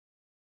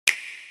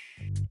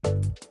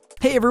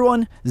Hey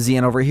everyone,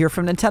 Zian over here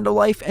from Nintendo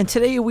Life, and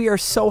today we are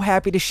so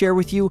happy to share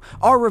with you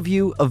our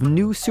review of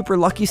New Super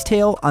Lucky's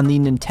Tale on the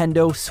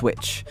Nintendo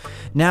Switch.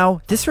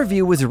 Now, this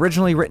review was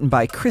originally written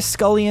by Chris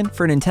Scullion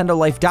for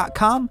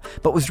NintendoLife.com,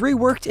 but was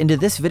reworked into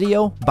this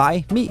video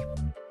by me.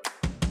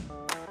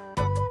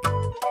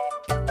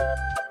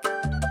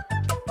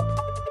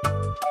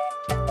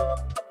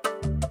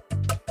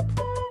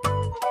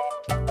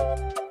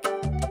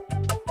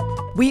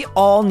 We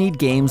all need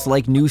games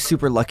like New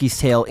Super Lucky's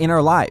Tale in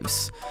our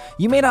lives.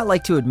 You may not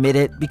like to admit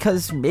it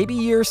because maybe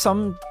you're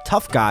some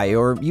tough guy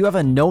or you have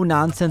a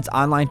no-nonsense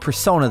online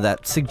persona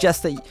that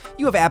suggests that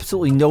you have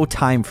absolutely no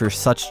time for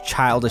such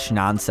childish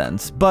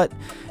nonsense. But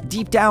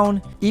deep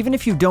down, even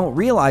if you don't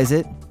realize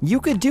it, you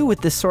could do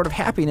with this sort of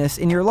happiness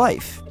in your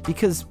life,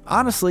 because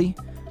honestly,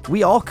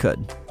 we all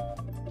could.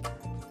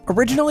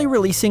 Originally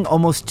releasing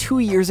almost 2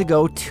 years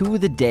ago to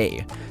the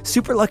day,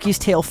 Super Lucky's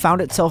Tale found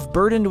itself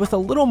burdened with a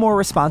little more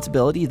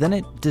responsibility than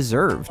it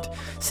deserved,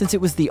 since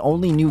it was the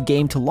only new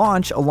game to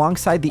launch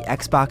alongside the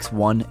Xbox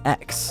One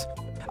X.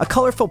 A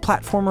colorful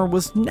platformer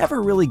was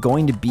never really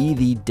going to be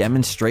the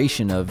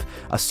demonstration of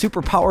a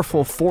super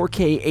powerful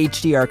 4K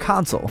HDR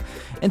console,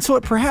 and so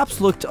it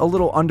perhaps looked a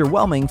little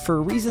underwhelming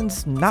for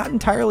reasons not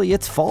entirely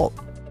its fault.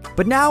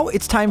 But now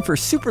it's time for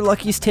Super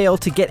Lucky's Tale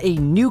to get a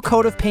new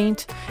coat of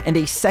paint and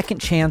a second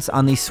chance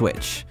on the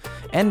Switch.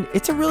 And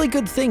it's a really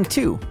good thing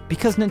too,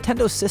 because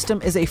Nintendo's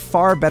system is a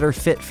far better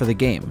fit for the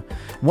game.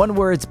 One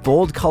where its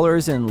bold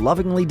colors and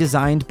lovingly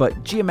designed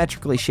but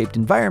geometrically shaped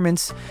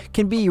environments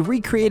can be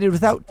recreated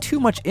without too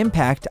much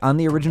impact on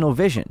the original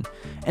vision.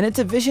 And it's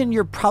a vision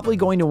you're probably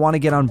going to want to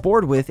get on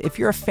board with if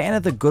you're a fan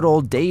of the good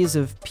old days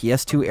of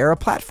PS2 era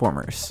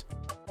platformers.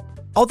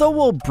 Although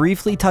we'll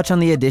briefly touch on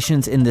the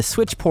additions in the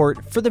Switch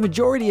port, for the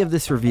majority of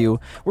this review,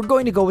 we're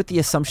going to go with the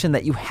assumption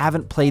that you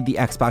haven't played the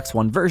Xbox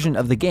One version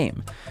of the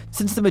game,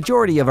 since the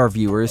majority of our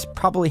viewers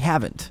probably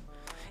haven't.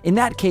 In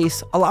that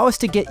case, allow us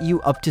to get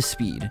you up to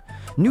speed.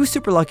 New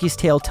Super Lucky's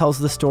Tale tells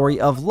the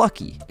story of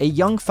Lucky, a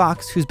young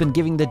fox who's been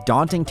given the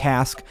daunting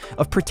task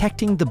of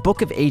protecting the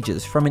Book of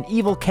Ages from an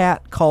evil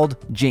cat called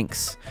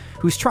Jinx,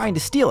 who's trying to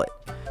steal it.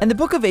 And the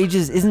Book of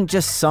Ages isn't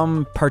just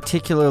some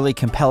particularly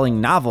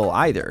compelling novel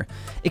either.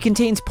 It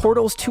contains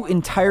portals to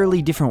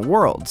entirely different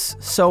worlds,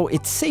 so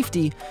its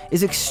safety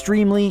is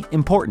extremely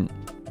important.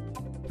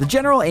 The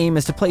general aim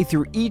is to play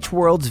through each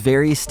world's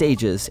various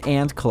stages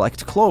and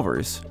collect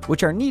clovers,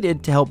 which are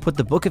needed to help put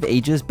the Book of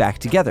Ages back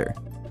together.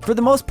 For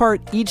the most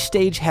part, each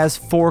stage has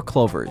 4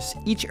 clovers,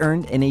 each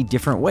earned in a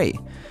different way.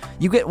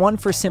 You get one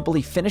for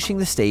simply finishing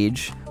the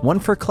stage, one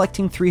for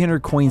collecting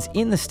 300 coins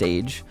in the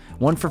stage,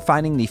 one for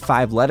finding the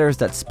 5 letters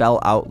that spell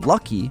out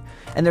Lucky,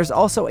 and there's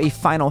also a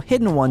final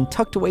hidden one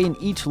tucked away in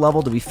each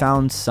level to be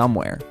found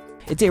somewhere.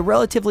 It's a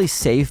relatively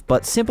safe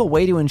but simple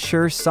way to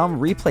ensure some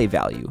replay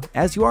value,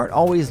 as you aren't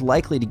always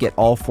likely to get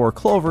all 4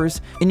 clovers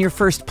in your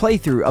first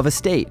playthrough of a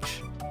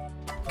stage.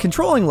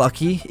 Controlling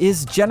Lucky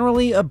is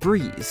generally a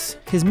breeze.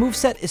 His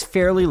moveset is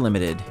fairly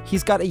limited.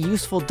 He's got a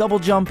useful double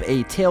jump,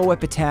 a tail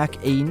whip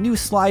attack, a new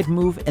slide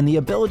move, and the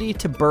ability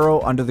to burrow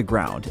under the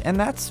ground, and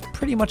that's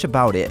pretty much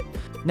about it.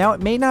 Now,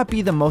 it may not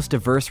be the most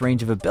diverse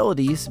range of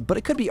abilities, but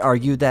it could be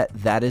argued that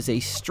that is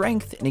a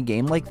strength in a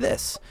game like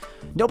this.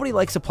 Nobody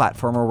likes a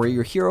platformer where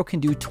your hero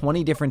can do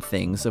 20 different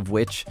things, of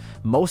which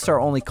most are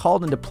only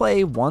called into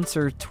play once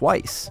or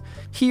twice.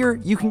 Here,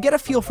 you can get a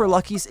feel for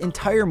Lucky's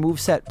entire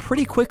moveset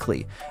pretty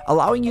quickly,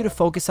 allowing you to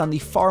focus on the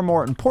far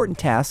more important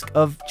task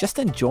of just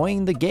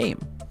enjoying the game.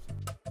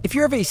 If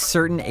you're of a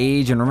certain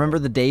age and remember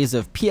the days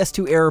of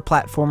PS2 era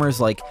platformers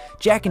like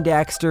Jak and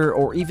Daxter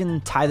or even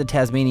Ty the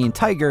Tasmanian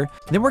Tiger,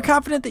 then we're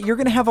confident that you're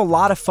going to have a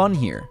lot of fun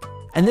here.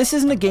 And this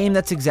isn't a game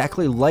that's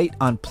exactly light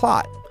on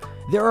plot.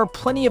 There are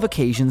plenty of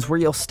occasions where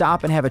you'll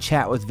stop and have a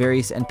chat with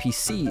various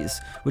NPCs,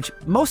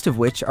 most of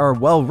which are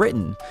well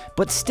written,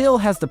 but still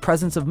has the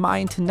presence of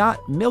mind to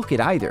not milk it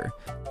either.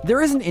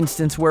 There is an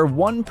instance where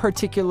one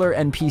particular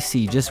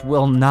NPC just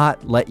will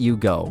not let you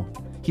go.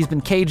 He's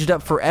been caged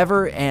up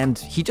forever, and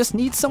he just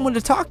needs someone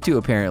to talk to,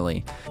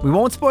 apparently. We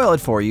won't spoil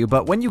it for you,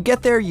 but when you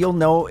get there, you'll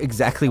know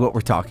exactly what we're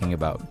talking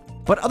about.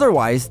 But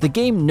otherwise, the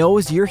game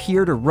knows you're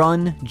here to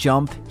run,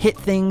 jump, hit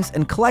things,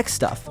 and collect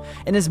stuff,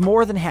 and is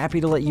more than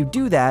happy to let you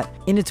do that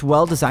in its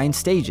well-designed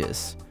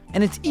stages.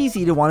 And it's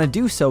easy to want to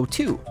do so,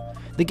 too.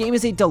 The game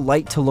is a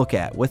delight to look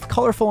at, with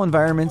colorful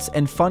environments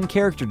and fun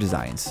character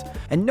designs.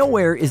 And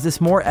nowhere is this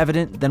more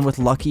evident than with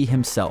Lucky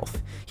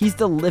himself. He's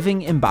the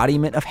living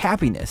embodiment of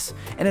happiness,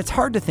 and it's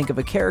hard to think of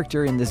a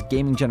character in this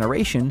gaming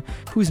generation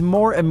who's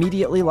more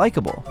immediately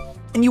likable.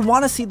 And you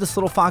want to see this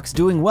little fox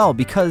doing well,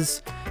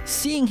 because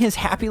seeing his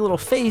happy little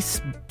face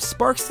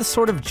sparks the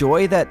sort of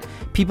joy that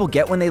people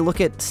get when they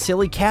look at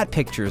silly cat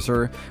pictures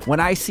or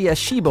when I see a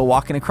Shiba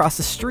walking across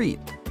the street.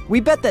 We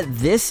bet that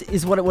this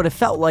is what it would have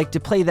felt like to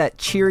play that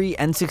cheery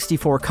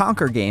N64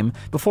 Conker game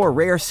before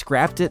Rare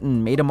scrapped it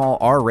and made them all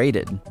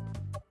R-rated.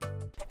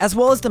 As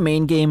well as the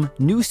main game,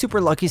 New Super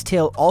Lucky's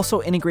Tale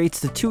also integrates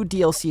the 2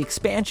 DLC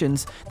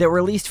expansions that were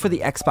released for the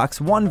Xbox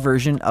One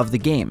version of the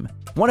game.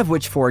 One of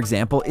which, for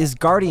example, is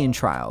Guardian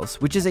Trials,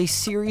 which is a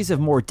series of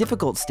more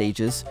difficult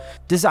stages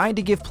designed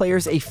to give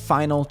players a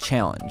final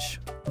challenge.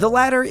 The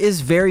latter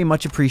is very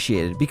much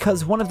appreciated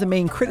because one of the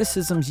main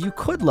criticisms you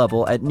could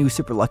level at New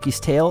Super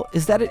Lucky's Tale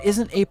is that it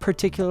isn't a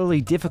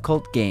particularly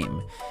difficult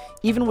game,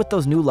 even with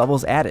those new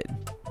levels added.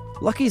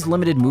 Lucky's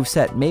limited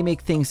moveset may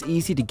make things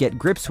easy to get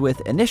grips with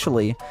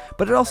initially,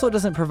 but it also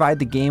doesn't provide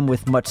the game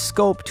with much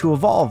scope to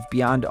evolve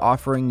beyond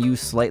offering you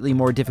slightly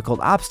more difficult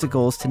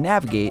obstacles to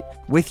navigate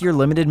with your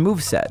limited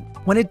moveset.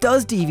 When it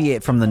does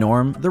deviate from the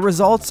norm, the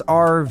results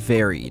are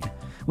varied.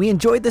 We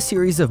enjoyed the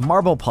series of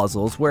marble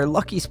puzzles where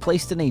Lucky's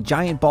placed in a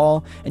giant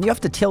ball and you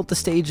have to tilt the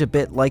stage a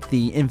bit like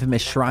the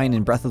infamous shrine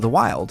in Breath of the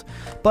Wild,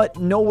 but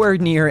nowhere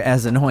near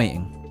as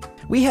annoying.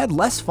 We had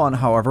less fun,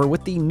 however,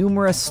 with the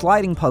numerous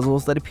sliding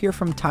puzzles that appear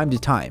from time to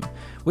time,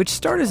 which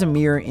start as a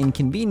mere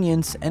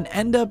inconvenience and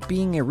end up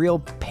being a real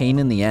pain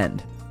in the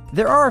end.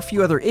 There are a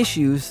few other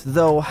issues,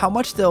 though how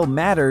much they'll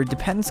matter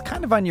depends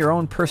kind of on your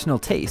own personal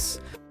tastes.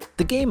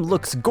 The game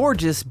looks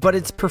gorgeous, but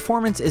its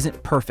performance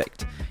isn't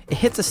perfect. It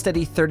hits a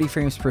steady 30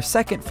 frames per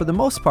second for the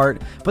most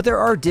part, but there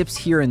are dips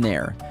here and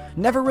there.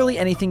 Never really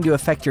anything to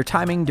affect your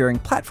timing during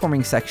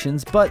platforming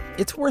sections, but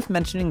it's worth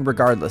mentioning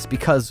regardless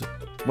because,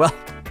 well,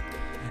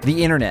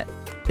 the internet.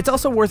 It's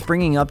also worth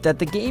bringing up that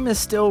the game is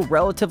still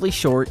relatively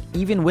short,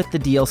 even with the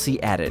DLC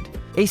added.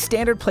 A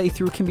standard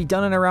playthrough can be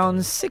done in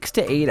around 6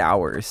 to 8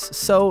 hours,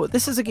 so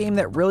this is a game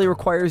that really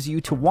requires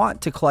you to want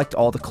to collect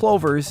all the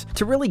clovers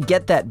to really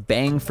get that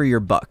bang for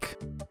your buck.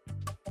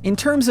 In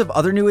terms of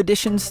other new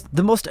additions,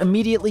 the most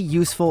immediately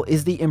useful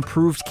is the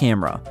improved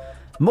camera.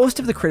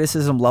 Most of the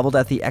criticism leveled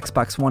at the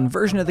Xbox One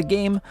version of the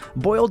game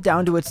boiled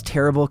down to its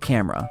terrible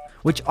camera,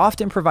 which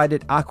often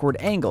provided awkward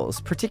angles,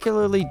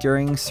 particularly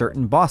during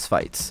certain boss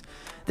fights.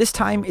 This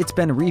time it's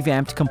been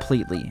revamped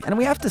completely, and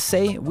we have to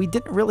say we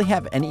didn't really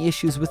have any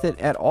issues with it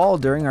at all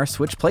during our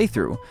Switch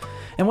playthrough.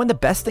 And when the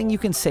best thing you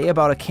can say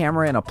about a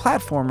camera in a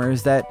platformer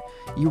is that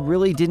you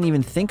really didn't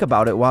even think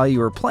about it while you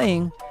were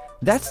playing,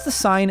 that's the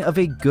sign of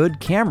a good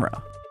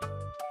camera.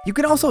 You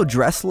can also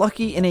dress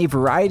Lucky in a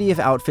variety of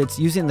outfits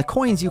using the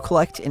coins you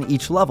collect in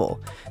each level.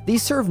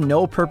 These serve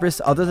no purpose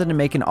other than to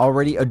make an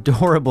already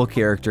adorable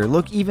character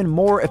look even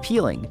more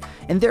appealing,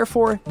 and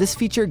therefore this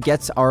feature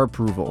gets our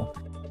approval.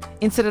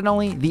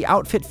 Incidentally, the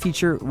outfit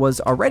feature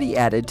was already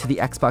added to the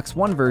Xbox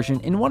One version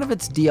in one of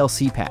its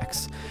DLC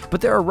packs,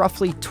 but there are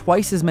roughly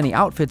twice as many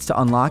outfits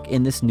to unlock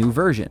in this new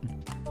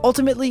version.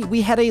 Ultimately,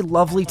 we had a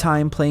lovely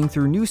time playing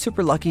through New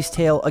Super Lucky's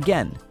Tale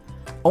again.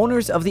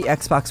 Owners of the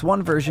Xbox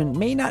One version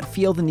may not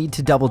feel the need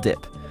to double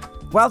dip.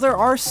 While there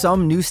are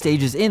some new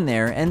stages in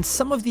there, and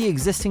some of the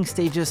existing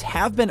stages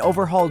have been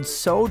overhauled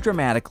so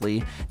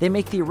dramatically they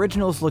make the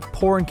originals look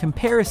poor in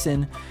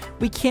comparison,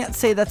 we can't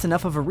say that's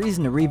enough of a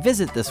reason to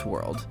revisit this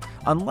world,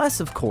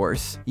 unless, of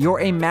course, you're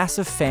a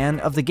massive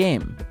fan of the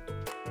game.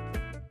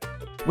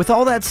 With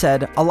all that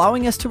said,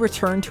 allowing us to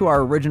return to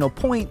our original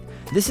point,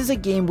 this is a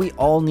game we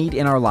all need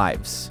in our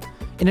lives.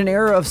 In an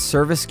era of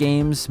service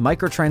games,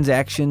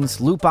 microtransactions,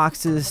 loot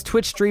boxes,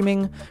 Twitch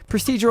streaming,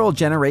 procedural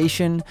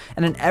generation,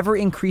 and an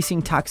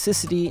ever-increasing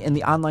toxicity in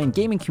the online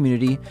gaming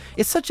community,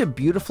 it's such a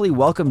beautifully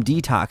welcome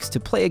detox to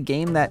play a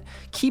game that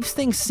keeps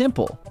things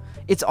simple.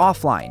 It's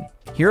offline.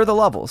 Here are the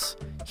levels.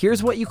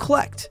 Here's what you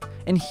collect.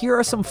 And here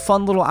are some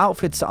fun little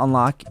outfits to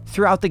unlock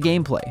throughout the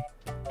gameplay.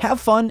 Have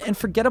fun and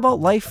forget about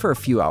life for a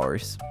few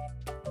hours.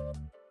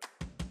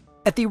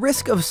 At the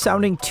risk of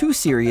sounding too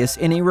serious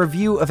in a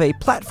review of a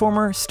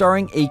platformer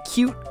starring a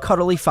cute,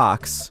 cuddly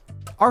fox,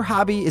 our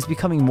hobby is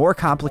becoming more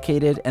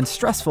complicated and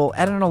stressful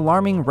at an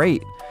alarming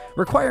rate,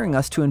 requiring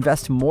us to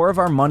invest more of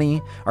our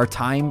money, our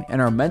time,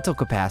 and our mental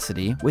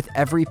capacity with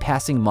every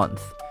passing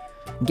month.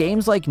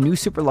 Games like New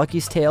Super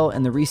Lucky's Tale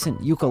and the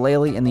recent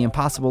Yooka-Laylee and the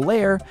Impossible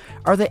Lair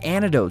are the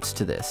antidotes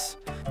to this.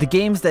 The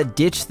games that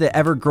ditch the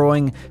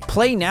ever-growing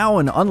 "play now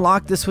and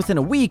unlock this within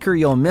a week or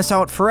you'll miss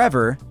out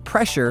forever"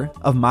 pressure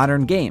of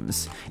modern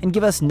games, and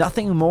give us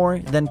nothing more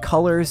than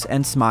colors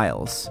and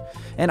smiles.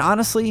 And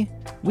honestly,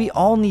 we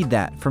all need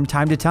that from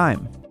time to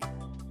time.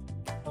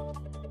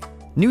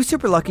 New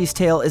Super Lucky's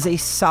Tale is a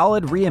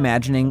solid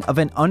reimagining of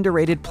an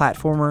underrated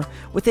platformer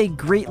with a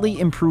greatly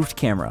improved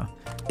camera.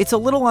 It's a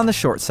little on the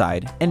short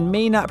side, and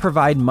may not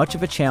provide much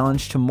of a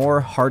challenge to more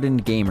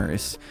hardened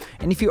gamers.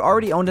 And if you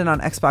already owned it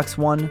on Xbox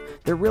One,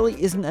 there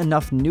really isn't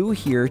enough new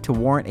here to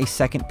warrant a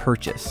second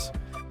purchase.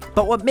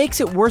 But what makes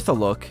it worth a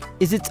look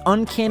is its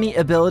uncanny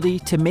ability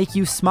to make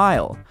you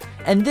smile,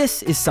 and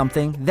this is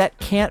something that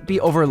can't be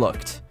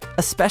overlooked,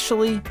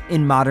 especially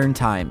in modern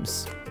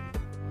times.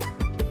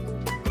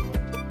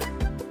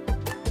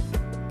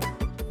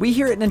 We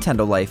here at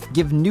Nintendo Life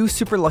give New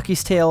Super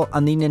Lucky's Tale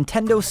on the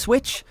Nintendo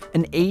Switch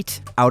an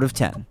 8 out of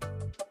 10.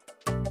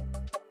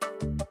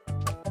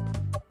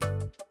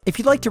 If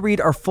you'd like to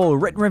read our full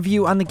written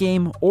review on the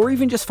game, or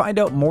even just find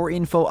out more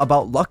info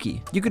about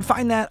Lucky, you can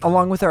find that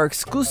along with our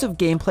exclusive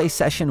gameplay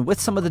session with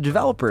some of the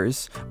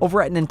developers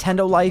over at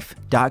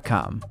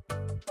nintendolife.com.